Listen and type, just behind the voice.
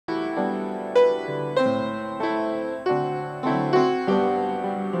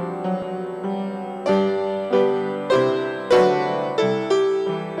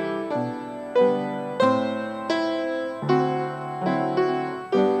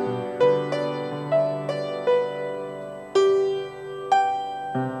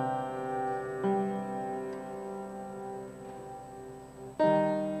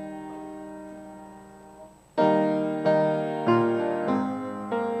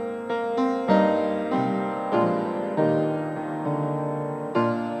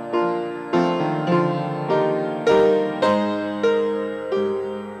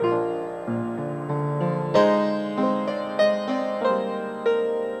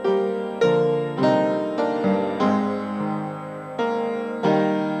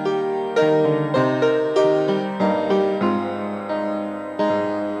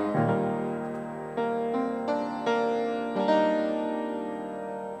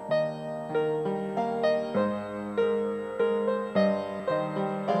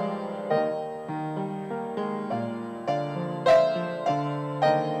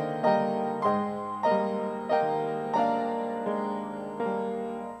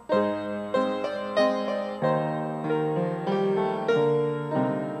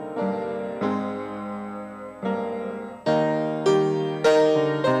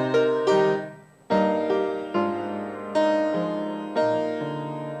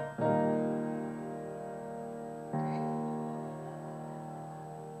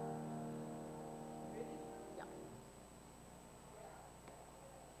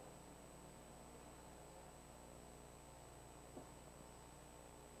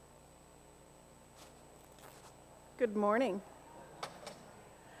Good morning.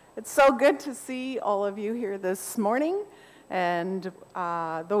 It's so good to see all of you here this morning, and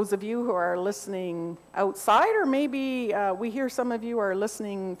those of you who are listening outside, or maybe we hear some of you are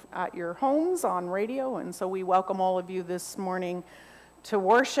listening at your homes on radio, and so we welcome all of you this morning to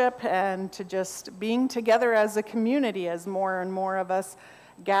worship and to just being together as a community as more and more of us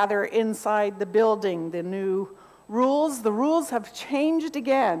gather inside the building. The rules have changed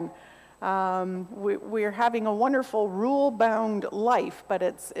again. We're having a wonderful rule-bound life, but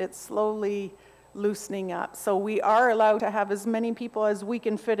it's slowly loosening up. So we are allowed to have as many people as we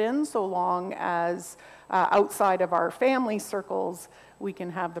can fit in, so long as outside of our family circles we can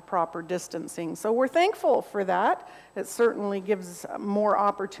have the proper distancing. So we're thankful for that. It certainly gives more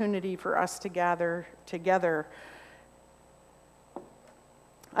opportunity for us to gather together.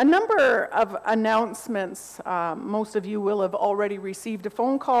 A number of announcements. Most of you will have already received a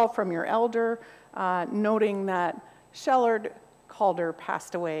phone call from your elder noting that Shellard Calder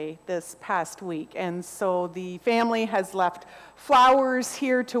passed away this past week. And so the family has left flowers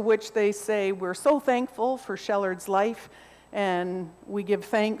here to which they say, we're so thankful for Shellard's life, and we give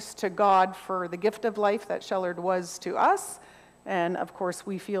thanks to God for the gift of life that Shellard was to us. And of course,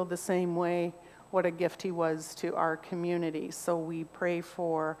 we feel the same way, what a gift he was to our community. So we pray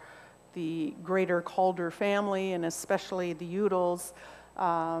for the greater Calder family, and especially the Udals,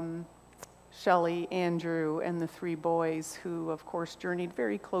 Shelley, Andrew, and the three boys who, of course, journeyed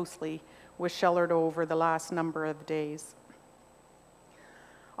very closely with Shellard over the last number of days.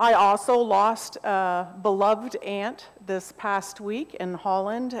 I also lost a beloved aunt this past week in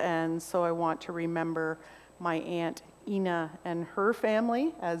Holland, and so I want to remember my aunt Ina and her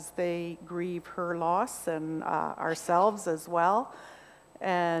family as they grieve her loss, and ourselves as well.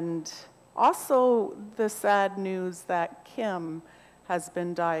 And also the sad news that Kim has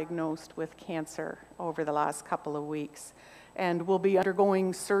been diagnosed with cancer over the last couple of weeks and will be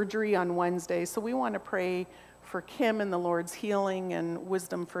undergoing surgery on Wednesday. So we want to pray for Kim and the Lord's healing and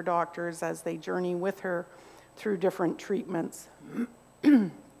wisdom for doctors as they journey with her through different treatments.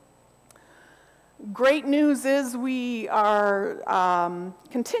 Great news is we are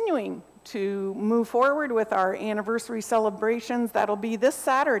continuing to move forward with our anniversary celebrations. That'll be this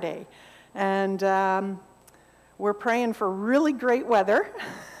Saturday. And we're praying for really great weather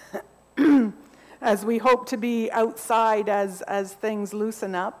as we hope to be outside as things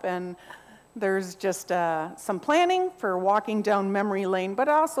loosen up. And there's just some planning for walking down memory lane, but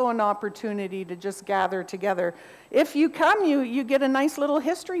also an opportunity to just gather together. If you come, you get a nice little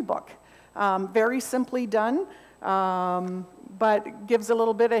history book. Very simply done, but gives a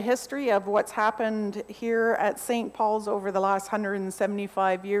little bit of history of what's happened here at St. Paul's over the last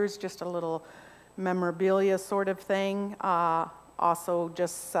 175 years, just a little memorabilia sort of thing. Also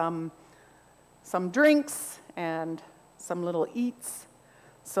just some drinks and some little eats.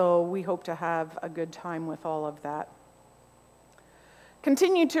 So we hope to have a good time with all of that.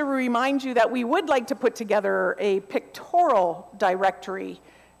 Continue to remind you that we would like to put together a pictorial directory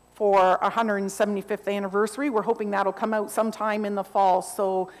for our 175th anniversary. We're hoping that'll come out sometime in the fall.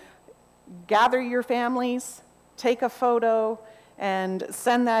 So gather your families, take a photo, and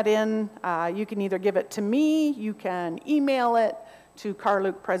send that in. You can either give it to me, you can email it to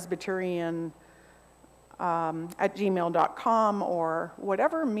carlukepresbyterian at gmail.com, or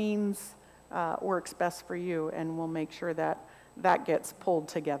whatever means works best for you, and we'll make sure that that gets pulled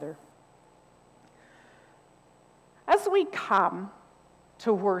together. As we come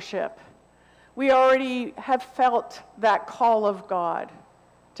to worship, we already have felt that call of God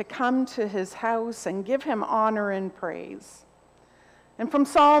to come to his house and give him honor and praise. And from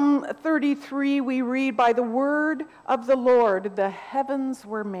Psalm 33 we read, by the word of the Lord the heavens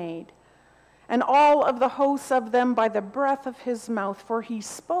were made, and all of the hosts of them by the breath of his mouth, for he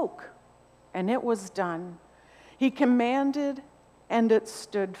spoke, and it was done. He commanded, and it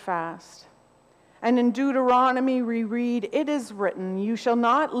stood fast. And in Deuteronomy we read, it is written, you shall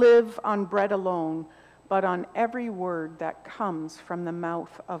not live on bread alone, but on every word that comes from the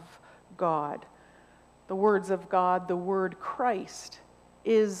mouth of God. The words of God, the word Christ,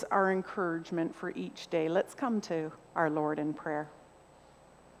 is our encouragement for each day. Let's come to our Lord in prayer.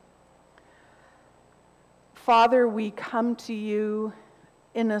 Father, we come to you,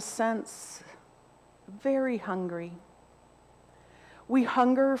 in a sense, very hungry. We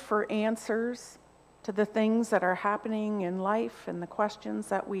hunger for answers to the things that are happening in life and the questions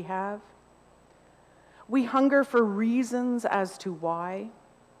that we have. We hunger for reasons as to why.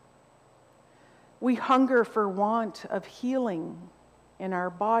 We hunger for want of healing in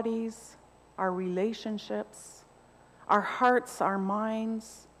our bodies, our relationships, our hearts, our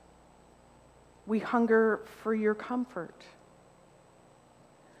minds. We hunger for your comfort.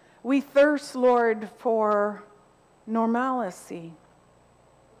 We thirst, Lord, for normalcy.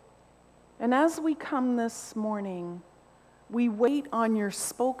 And as we come this morning, we wait on your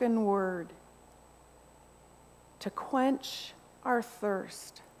spoken word to quench our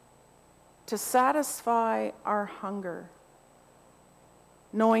thirst, to satisfy our hunger,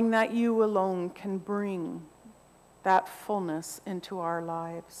 knowing that you alone can bring that fullness into our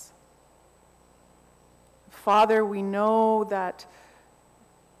lives. Father, we know that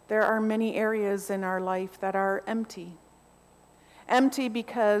there are many areas in our life that are empty. Empty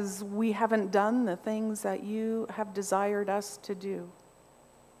because we haven't done the things that you have desired us to do.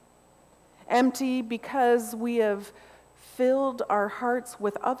 Empty because we have filled our hearts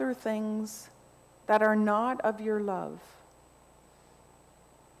with other things that are not of your love.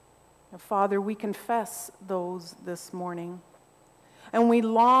 Father, we confess those this morning. And we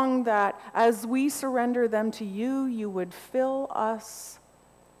long that as we surrender them to you, you would fill us,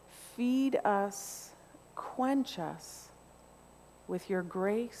 feed us, quench us with your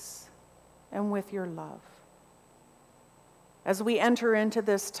grace and with your love. As we enter into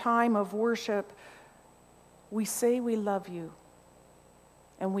this time of worship, we say we love you,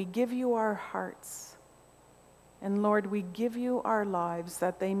 and we give you our hearts. And Lord, we give you our lives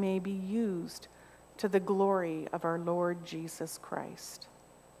that they may be used to the glory of our Lord Jesus Christ.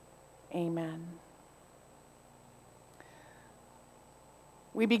 Amen.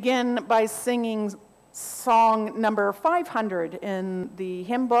 We begin by singing song number 500 in the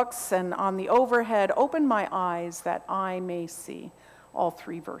hymn books, and on the overhead, "Open my eyes that I may see," all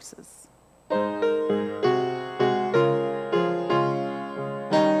 3 verses.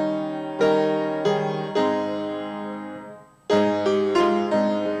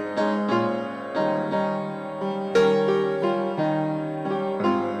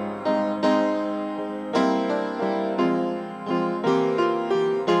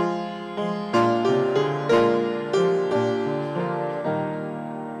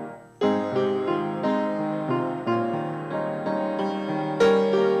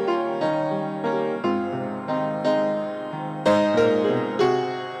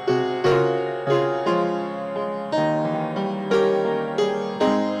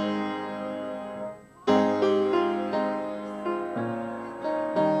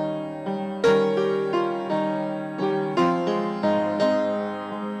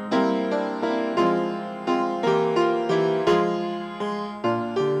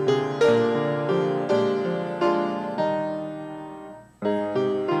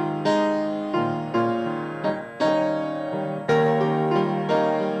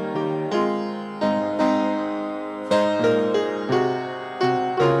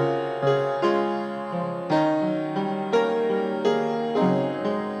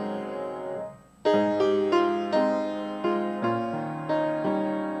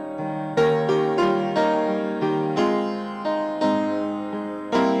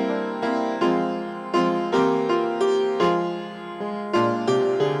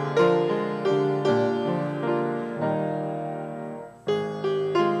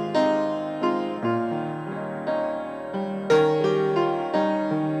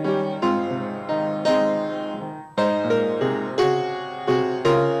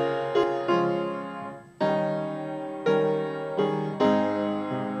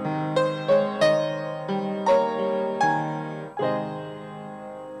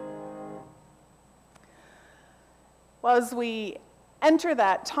 Well, as we enter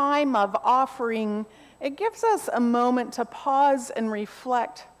that time of offering, it gives us a moment to pause and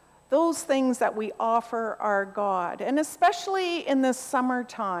reflect those things that we offer our God. And especially in this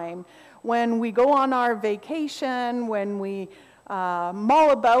summertime, when we go on our vacation, when we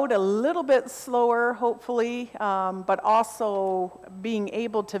mull about a little bit slower, hopefully, but also being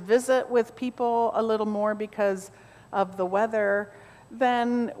able to visit with people a little more because of the weather,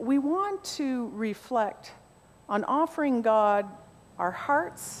 then we want to reflect on offering God our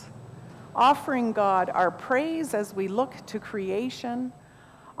hearts, offering God our praise as we look to creation,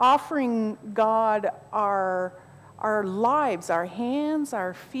 offering God our lives, our hands,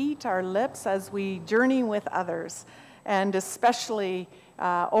 our feet, our lips as we journey with others, and especially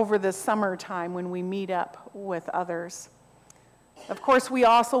over the summertime when we meet up with others. Of course, we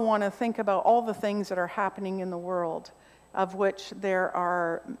also want to think about all the things that are happening in the world, of which there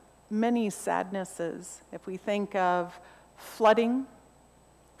are many sadnesses. If we think of flooding,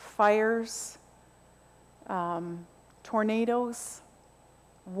 fires, tornadoes,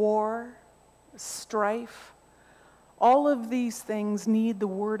 war, strife, all of these things need the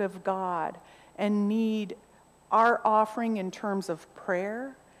Word of God and need our offering in terms of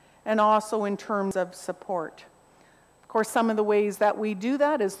prayer and also in terms of support. Of course, some of the ways that we do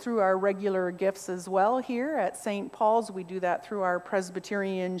that is through our regular gifts as well here at St. Paul's. We do that through our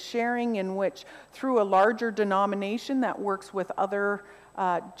Presbyterian sharing, in which through a larger denomination that works with other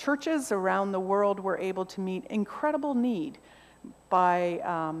churches around the world, we're able to meet incredible need by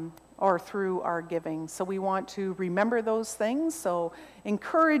or through our giving. So we want to remember those things, so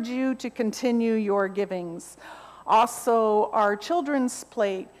encourage you to continue your givings. Also, our children's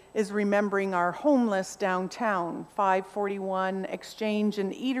plate is remembering our homeless downtown, 541 Exchange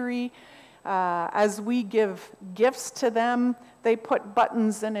and Eatery. As we give gifts to them, they put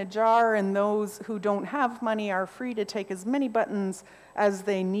buttons in a jar, and those who don't have money are free to take as many buttons as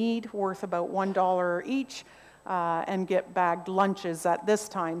they need, worth about $1 each, and get bagged lunches at this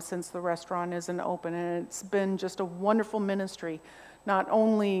time since the restaurant isn't open. And it's been just a wonderful ministry, not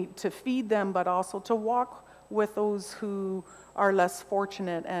only to feed them, but also to walk with those who are less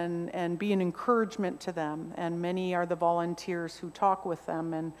fortunate and be an encouragement to them. And many are the volunteers who talk with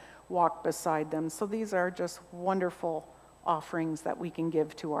them and walk beside them. So these are just wonderful offerings that we can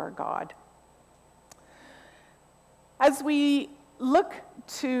give to our God. As we look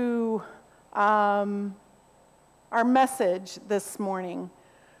to our message this morning,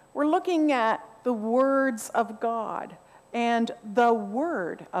 we're looking at the words of God and the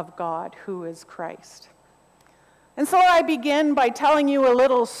Word of God, who is Christ. And so I begin by telling you a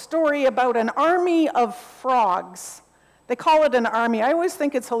little story about an army of frogs. They call it an army. I always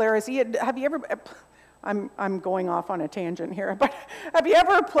think it's hilarious. Have you ever, I'm going off on a tangent here, but have you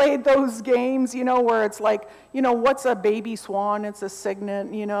ever played those games, where it's like, what's a baby swan? It's a cygnet,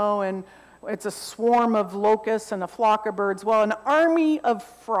 and it's a swarm of locusts and a flock of birds. Well, an army of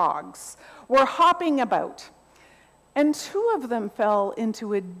frogs were hopping about, and 2 of them fell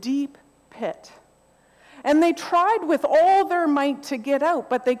into a deep pit. And they tried with all their might to get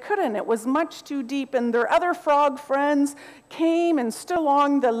out, but they couldn't. It was much too deep, and their other frog friends came and stood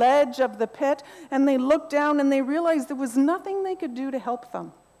along the ledge of the pit, and they looked down and they realized there was nothing they could do to help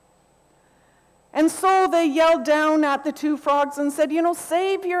them. And so they yelled down at the 2 frogs and said,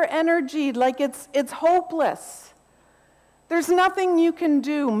 save your energy, like it's hopeless. There's nothing you can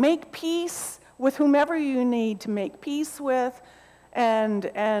do. Make peace with whomever you need to make peace with,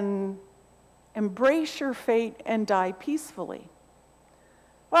 and embrace your fate and die peacefully.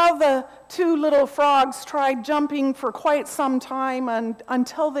 Well, the 2 little frogs tried jumping for quite some time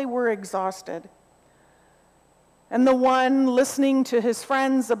until they were exhausted. And the one listening to his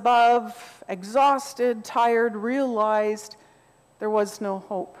friends above, exhausted, tired, realized there was no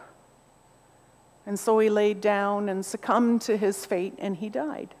hope. And so he laid down and succumbed to his fate, and he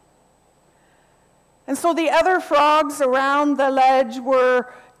died. And so the other frogs around the ledge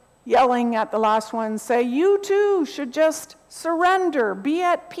were yelling at the last one, say, you too should just surrender, be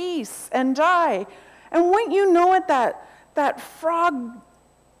at peace, and die. And wouldn't you know it, that frog,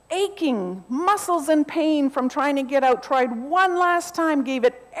 aching, muscles in pain from trying to get out, tried one last time, gave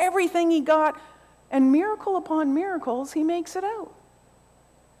it everything he got, and miracle upon miracles, he makes it out.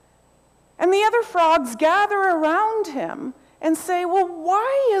 And the other frogs gather around him and say, well,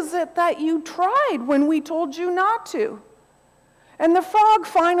 why is it that you tried when we told you not to? And the frog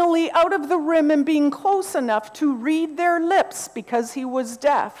finally, out of the rim and being close enough to read their lips because he was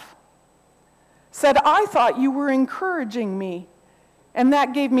deaf, said, I thought you were encouraging me, and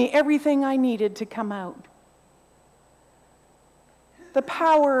that gave me everything I needed to come out. The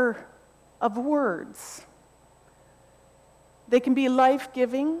power of words. They can be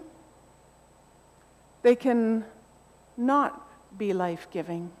life-giving. They can not be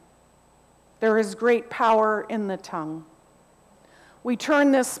life-giving. There is great power in the tongue. We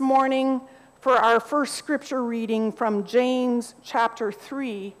turn this morning for our first scripture reading from James chapter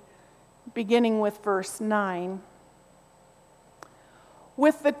 3, beginning with verse 9.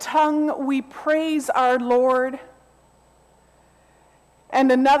 With the tongue we praise our Lord,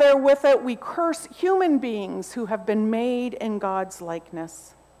 and another with it we curse human beings who have been made in God's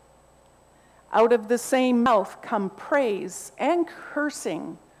likeness. Out of the same mouth come praise and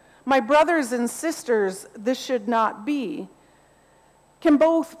cursing. My brothers and sisters, this should not be. Can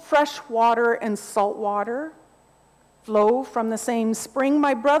both fresh water and salt water flow from the same spring?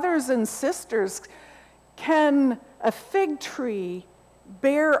 My brothers and sisters, can a fig tree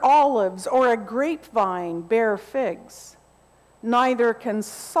bear olives or a grapevine bear figs? Neither can a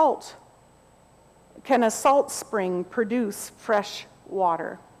salt spring produce fresh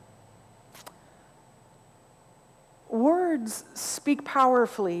water. Words speak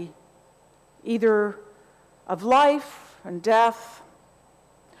powerfully, either of life and death.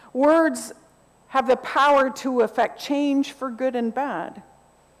 Words have the power to affect change for good and bad.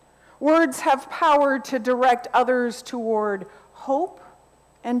 Words have power to direct others toward hope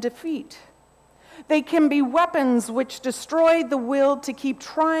and defeat. They can be weapons which destroy the will to keep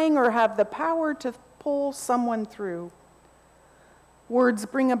trying or have the power to pull someone through. Words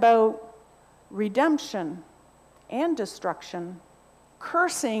bring about redemption and destruction,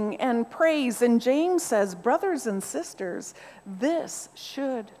 cursing and praise. And James says, brothers and sisters, this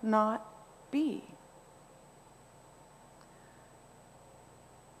should not be.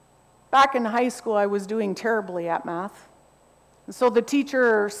 Back in high school, I was doing terribly at math. And so the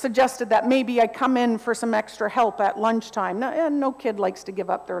teacher suggested that maybe I come in for some extra help at lunchtime. No kid likes to give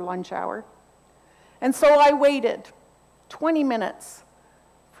up their lunch hour. And so I waited 20 minutes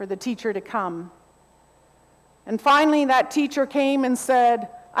for the teacher to come. And finally, that teacher came and said,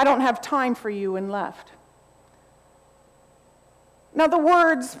 I don't have time for you, and left. Now, the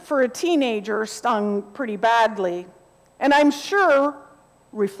words for a teenager stung pretty badly. And I'm sure,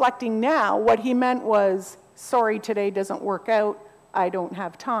 reflecting now, what he meant was, sorry, today doesn't work out, I don't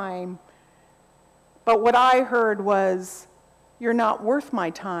have time. But what I heard was, you're not worth my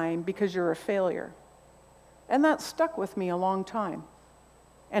time because you're a failure. And that stuck with me a long time.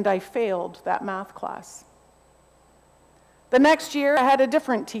 And I failed that math class. The next year, I had a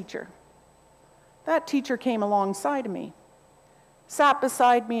different teacher. That teacher came alongside of me, sat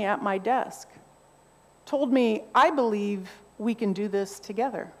beside me at my desk, told me, I believe we can do this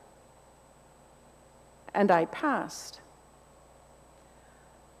together. And I passed.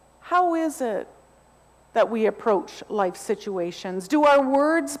 How is it that we approach life situations? Do our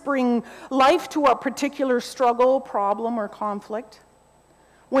words bring life to a particular struggle, problem, or conflict?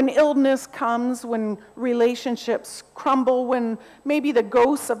 When illness comes, when relationships crumble, when maybe the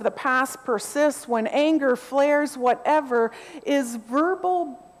ghosts of the past persist, when anger flares, whatever, is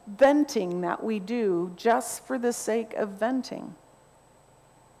verbal venting that we do just for the sake of venting?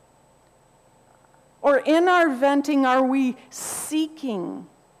 Or in our venting, are we seeking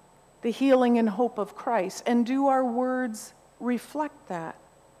the healing and hope of Christ? And do our words reflect that?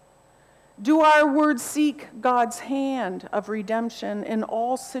 Do our words seek God's hand of redemption in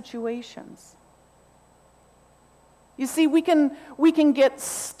all situations? You see, we can get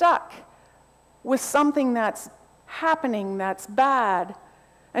stuck with something that's happening, that's bad,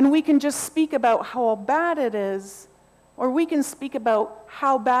 and we can just speak about how bad it is, or we can speak about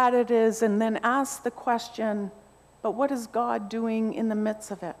how bad it is and then ask the question, but what is God doing in the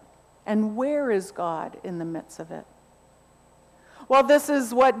midst of it? And where is God in the midst of it? Well, this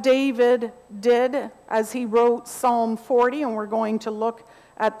is what David did as he wrote Psalm 40, and we're going to look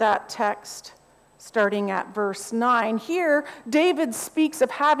at that text starting at verse 9. Here, David speaks of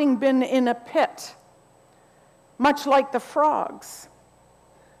having been in a pit, much like the frogs.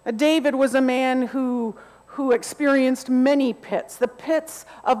 David was a man who experienced many pits, the pits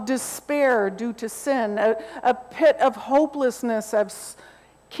of despair due to sin, a pit of hopelessness as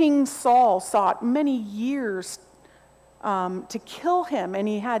King Saul sought many years to kill him, and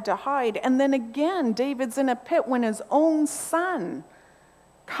he had to hide. And then again, David's in a pit when his own son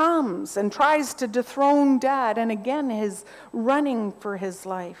comes and tries to dethrone dad, and again, his running for his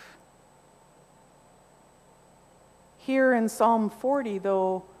life. Here in Psalm 40,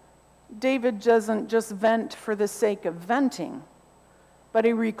 though, David doesn't just vent for the sake of venting, but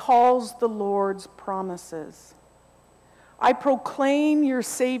he recalls the Lord's promises. I proclaim your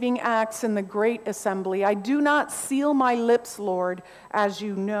saving acts in the great assembly. I do not seal my lips, Lord, as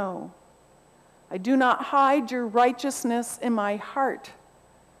you know. I do not hide your righteousness in my heart.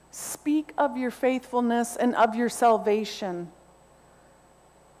 Speak of your faithfulness and of your salvation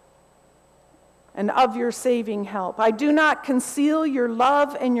and of your saving help. I do not conceal your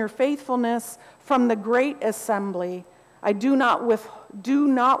love and your faithfulness from the great assembly. I do not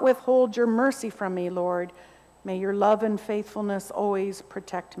withhold your mercy from me, Lord. May your love and faithfulness always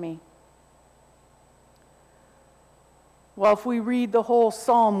protect me. Well, if we read the whole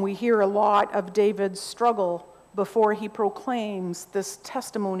psalm, we hear a lot of David's struggle before he proclaims this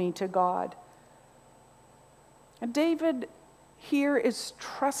testimony to God. And David here is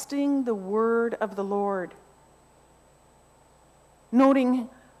trusting the word of the Lord, noting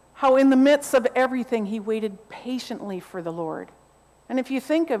how in the midst of everything he waited patiently for the Lord. And if you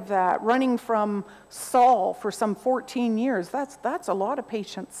think of that, running from Saul for some 14 years, that's a lot of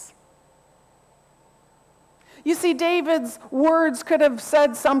patience. You see, David's words could have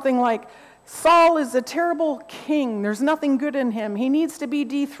said something like, Saul is a terrible king. There's nothing good in him. He needs to be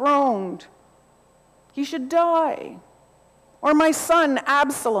dethroned. He should die. Or my son,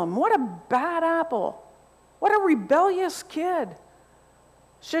 Absalom. What a bad apple. What a rebellious kid.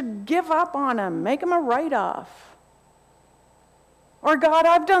 Should give up on him. Make him a write-off. Or, God,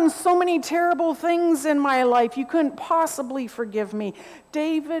 I've done so many terrible things in my life, you couldn't possibly forgive me.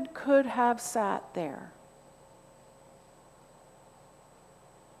 David could have sat there.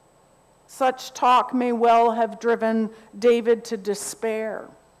 Such talk may well have driven David to despair,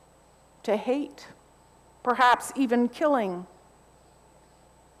 to hate, perhaps even killing.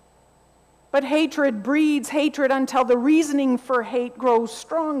 But hatred breeds hatred until the reasoning for hate grows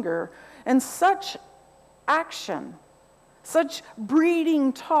stronger. And such action, such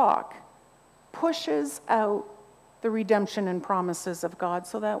breeding talk, pushes out the redemption and promises of God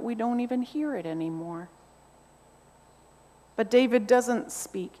so that we don't even hear it anymore. But David doesn't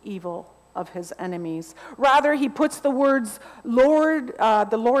speak evil of his enemies. Rather, he puts the Lord's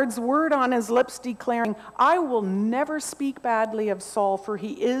word on his lips, declaring, I will never speak badly of Saul, for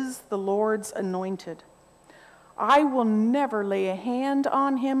he is the Lord's anointed. I will never lay a hand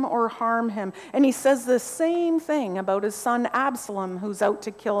on him or harm him. And he says the same thing about his son Absalom, who's out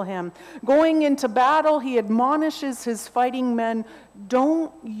to kill him. Going into battle, he admonishes his fighting men,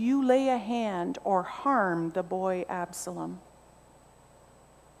 don't you lay a hand or harm the boy Absalom.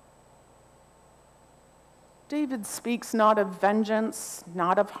 David speaks not of vengeance,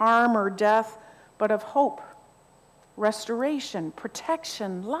 not of harm or death, but of hope, restoration,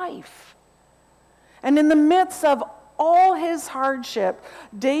 protection, life. And in the midst of all his hardship,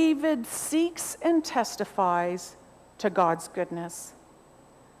 David seeks and testifies to God's goodness.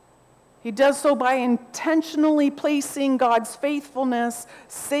 He does so by intentionally placing God's faithfulness,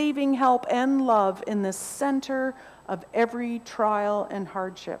 saving help, and love in the center of every trial and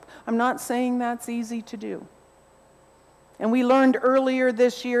hardship. I'm not saying that's easy to do. And we learned earlier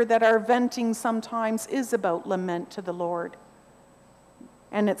this year that our venting sometimes is about lament to the Lord.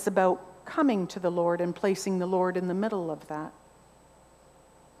 And it's about coming to the Lord and placing the Lord in the middle of that.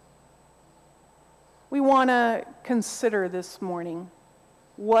 We want to consider this morning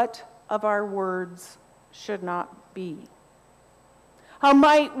what of our words should not be. How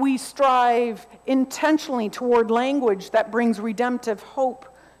might we strive intentionally toward language that brings redemptive hope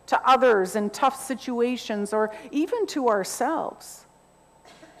to others in tough situations or even to ourselves?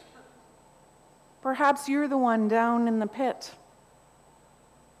 Perhaps you're the one down in the pit,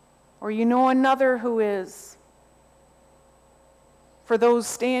 or you know another who is. For those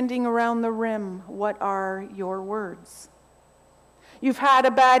standing around the rim, what are your words? You've had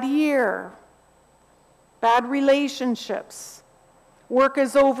a bad year, bad relationships. Work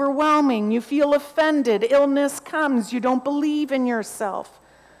is overwhelming. You feel offended. Illness comes. You don't believe in yourself.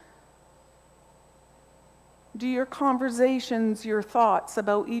 Do your conversations, your thoughts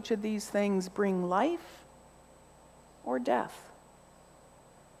about each of these things bring life or death?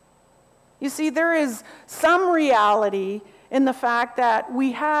 You see, there is some reality in the fact that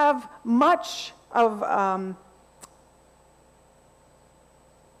we have much of,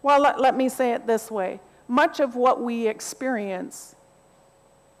 let me say it this way. Much of what we experience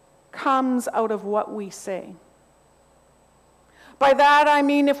comes out of what we say. By that I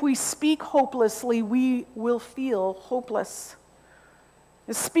mean if we speak hopelessly, we will feel hopeless.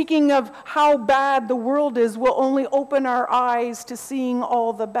 Speaking of how bad the world is will only open our eyes to seeing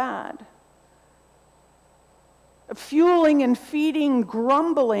all the bad. Fueling and feeding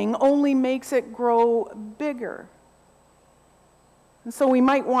grumbling only makes it grow bigger. And so we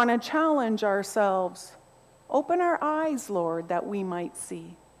might want to challenge ourselves. Open our eyes, Lord, that we might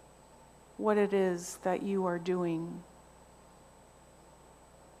see what it is that you are doing.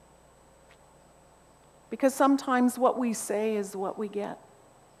 Because sometimes what we say is what we get.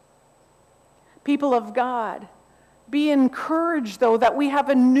 People of God, be encouraged, though, that we have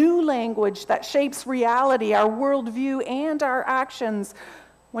a new language that shapes reality, our worldview, and our actions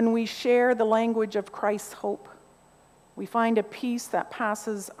when we share the language of Christ's hope. We find a peace that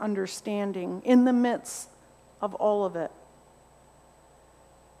passes understanding in the midst of all of it.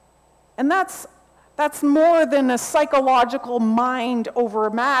 And that's more than a psychological mind over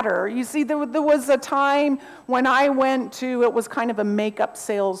matter. You see, there was a time when I went to, it was kind of a makeup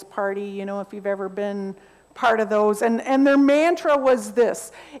sales party, you know, if you've ever been part of those. And their mantra was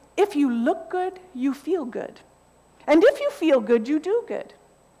this: if you look good, you feel good. And if you feel good, you do good.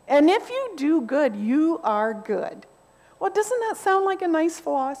 And if you do good, you are good. Well, doesn't that sound like a nice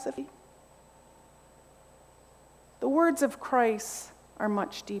philosophy? The words of Christ are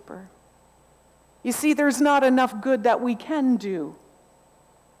much deeper. You see, there's not enough good that we can do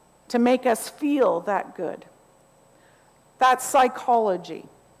to make us feel that good. That's psychology.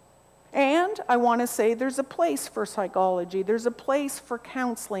 And I want to say there's a place for psychology. There's a place for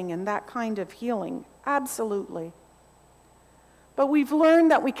counseling and that kind of healing. Absolutely. But we've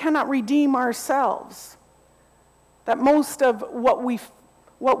learned that we cannot redeem ourselves. That most of what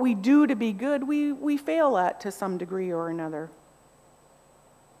we do to be good, we fail at to some degree or another.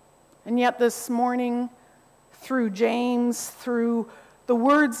 And yet this morning, through James, through the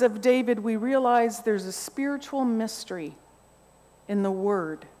words of David, we realize there's a spiritual mystery in the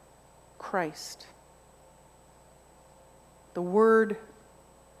Word, Christ. The Word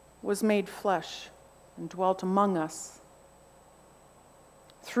was made flesh and dwelt among us.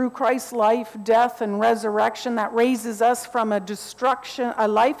 Through Christ's life, death, and resurrection that raises us from a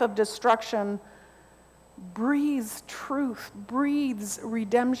life of destruction, breathes truth, breathes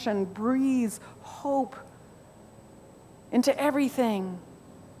redemption, breathes hope into everything.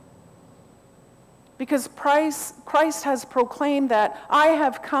 Because Christ has proclaimed that I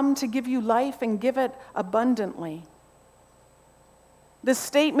have come to give you life and give it abundantly. The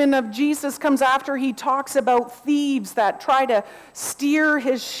statement of Jesus comes after he talks about thieves that try to steer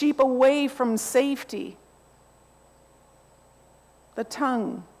his sheep away from safety. The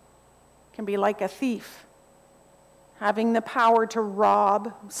tongue can be like a thief, having the power to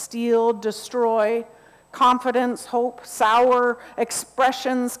rob, steal, destroy. Confidence, hope, sour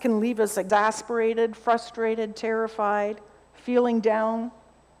expressions can leave us exasperated, frustrated, terrified, feeling down.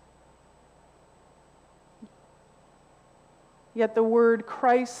 Yet the word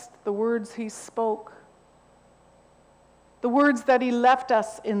Christ, the words he spoke, the words that he left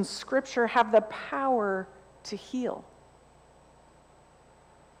us in Scripture have the power to heal.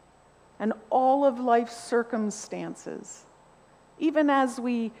 And all of life's circumstances, even as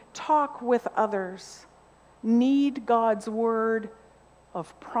we talk with others, need God's word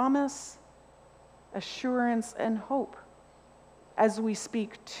of promise, assurance, and hope as we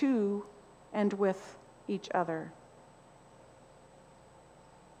speak to and with each other.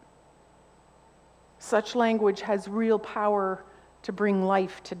 Such language has real power to bring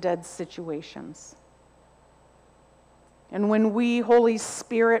life to dead situations. And when we, Holy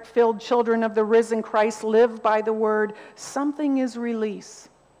Spirit-filled children of the risen Christ, live by the word, something is released,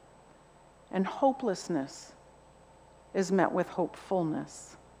 and hopelessness is met with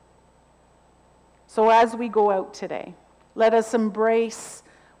hopefulness. So as we go out today, let us embrace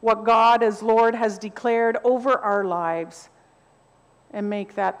what God as Lord has declared over our lives and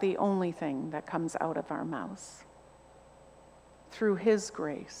make that the only thing that comes out of our mouths. Through his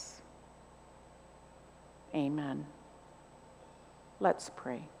grace. Amen. Let's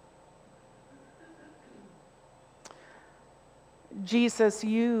pray. Jesus,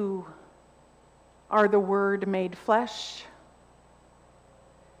 you are the Word made flesh,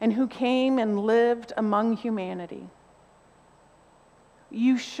 and who came and lived among humanity.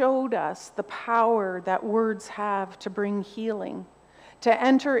 You showed us the power that words have to bring healing, to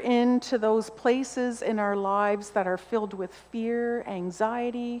enter into those places in our lives that are filled with fear,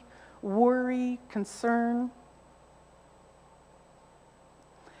 anxiety, worry, concern.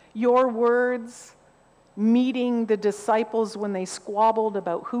 Your words meeting the disciples when they squabbled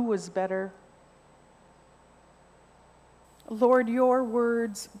about who was better. Lord, your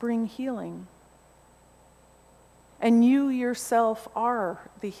words bring healing. And you yourself are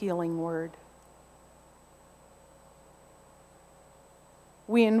the healing word.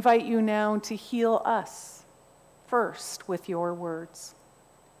 We invite you now to heal us first with your words.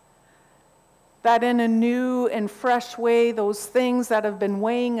 That in a new and fresh way, those things that have been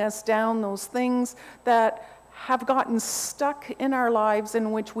weighing us down, those things that have gotten stuck in our lives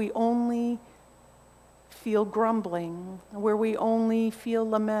in which we only feel grumbling, where we only feel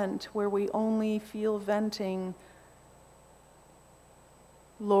lament, where we only feel venting.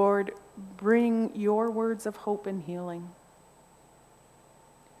 Lord, bring your words of hope and healing.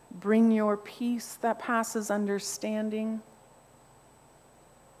 Bring your peace that passes understanding.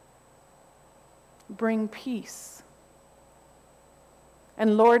 Bring peace.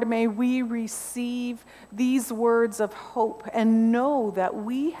 And Lord, may we receive these words of hope and know that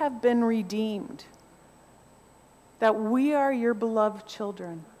we have been redeemed, that we are your beloved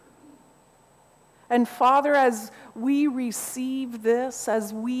children. And Father, as we receive this,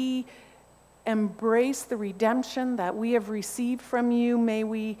 as we embrace the redemption that we have received from you, may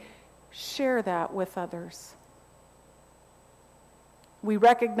we share that with others. We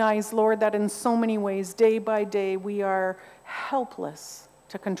recognize, Lord, that in so many ways, day by day, we are helpless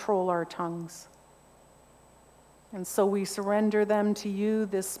to control our tongues. And so we surrender them to you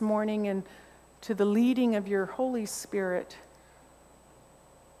this morning and to the leading of your Holy Spirit,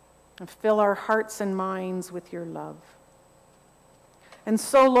 and fill our hearts and minds with your love. And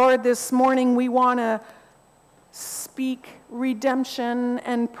so, Lord, this morning we want to speak redemption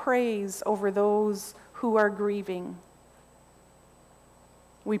and praise over those who are grieving.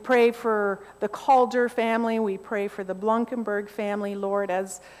 We pray for the Calder family. We pray for the Blankenberg family, Lord,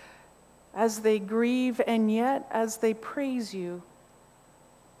 as they grieve and yet as they praise you.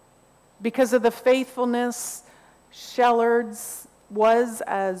 Because of the faithfulness Shellards was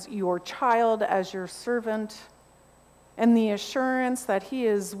as your child, as your servant, and the assurance that he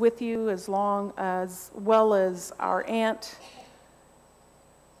is with you as well as our aunt.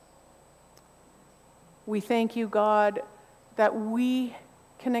 We thank you, God, that we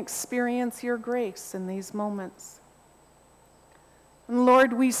can experience your grace in these moments. And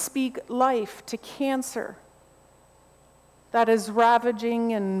Lord, we speak life to cancer that is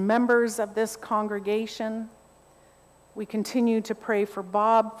ravaging in members of this congregation. We continue to pray for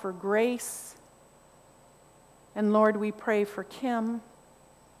Bob, for Grace. And Lord, we pray for Kim.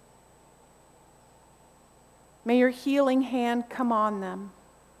 May your healing hand come on them.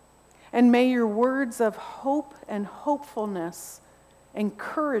 And may your words of hope and hopefulness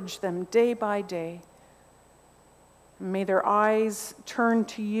encourage them day by day. May their eyes turn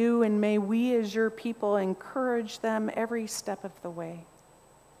to you, and may we as your people encourage them every step of the way.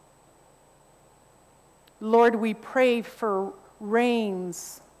 Lord, we pray for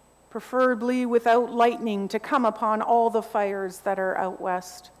rains, preferably without lightning, to come upon all the fires that are out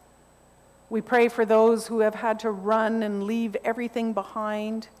west. We pray for those who have had to run and leave everything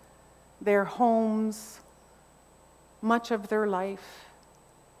behind, their homes, much of their life.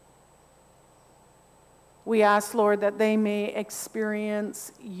 We ask, Lord, that they may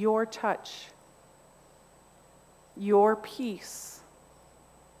experience your touch, your peace.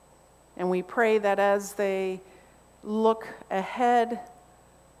 And we pray that as they look ahead,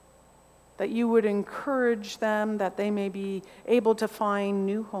 that you would encourage them, that they may be able to find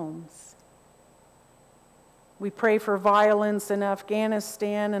new homes. We pray for violence in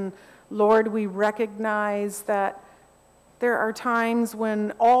Afghanistan, and Lord, we recognize that there are times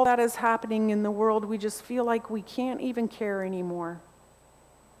when all that is happening in the world, we just feel like we can't even care anymore.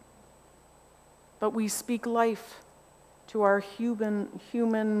 But we speak life to our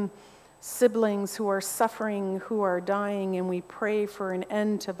human siblings who are suffering, who are dying, and we pray for an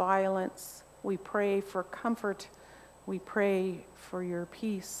end to violence. We pray for comfort. We pray for your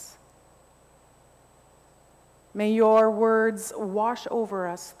peace. May your words wash over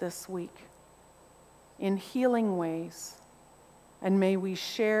us this week in healing ways. And may we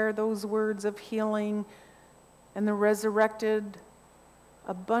share those words of healing and the resurrected,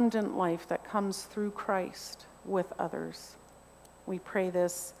 abundant life that comes through Christ with others. We pray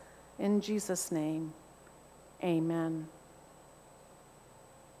this in Jesus' name. Amen.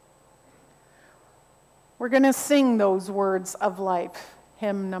 We're going to sing those words of life,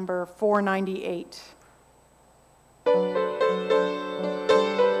 hymn number 498.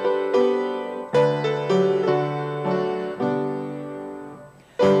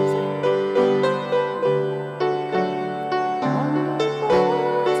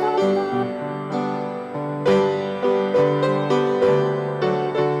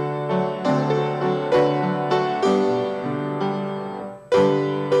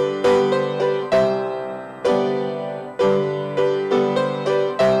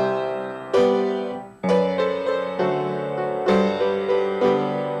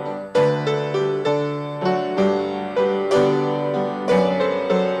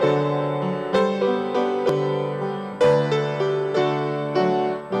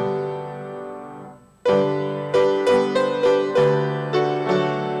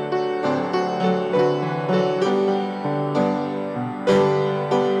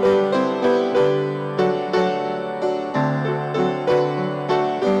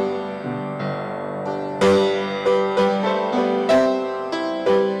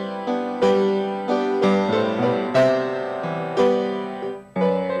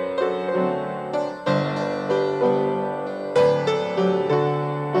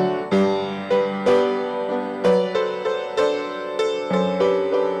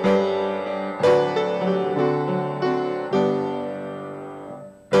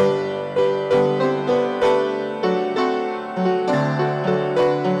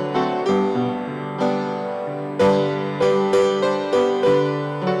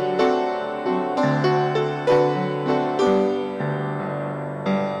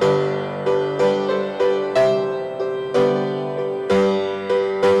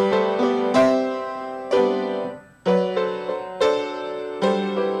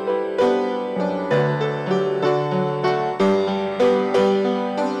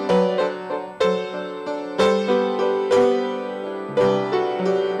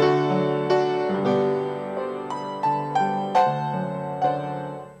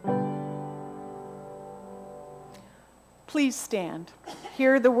 Please stand.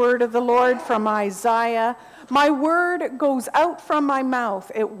 Hear the word of the Lord from Isaiah. My word goes out from my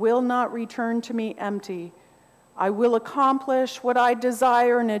mouth. It will not return to me empty. I will accomplish what I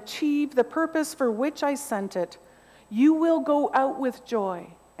desire and achieve the purpose for which I sent it. You will go out with joy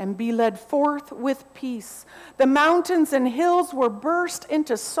and be led forth with peace. The mountains and hills will burst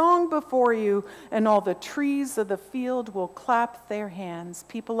into song before you, and all the trees of the field will clap their hands.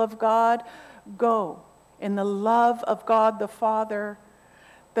 People of God, go in the love of God the Father,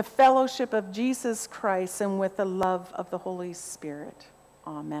 the fellowship of Jesus Christ, and with the love of the Holy Spirit.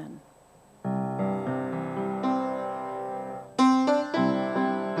 Amen.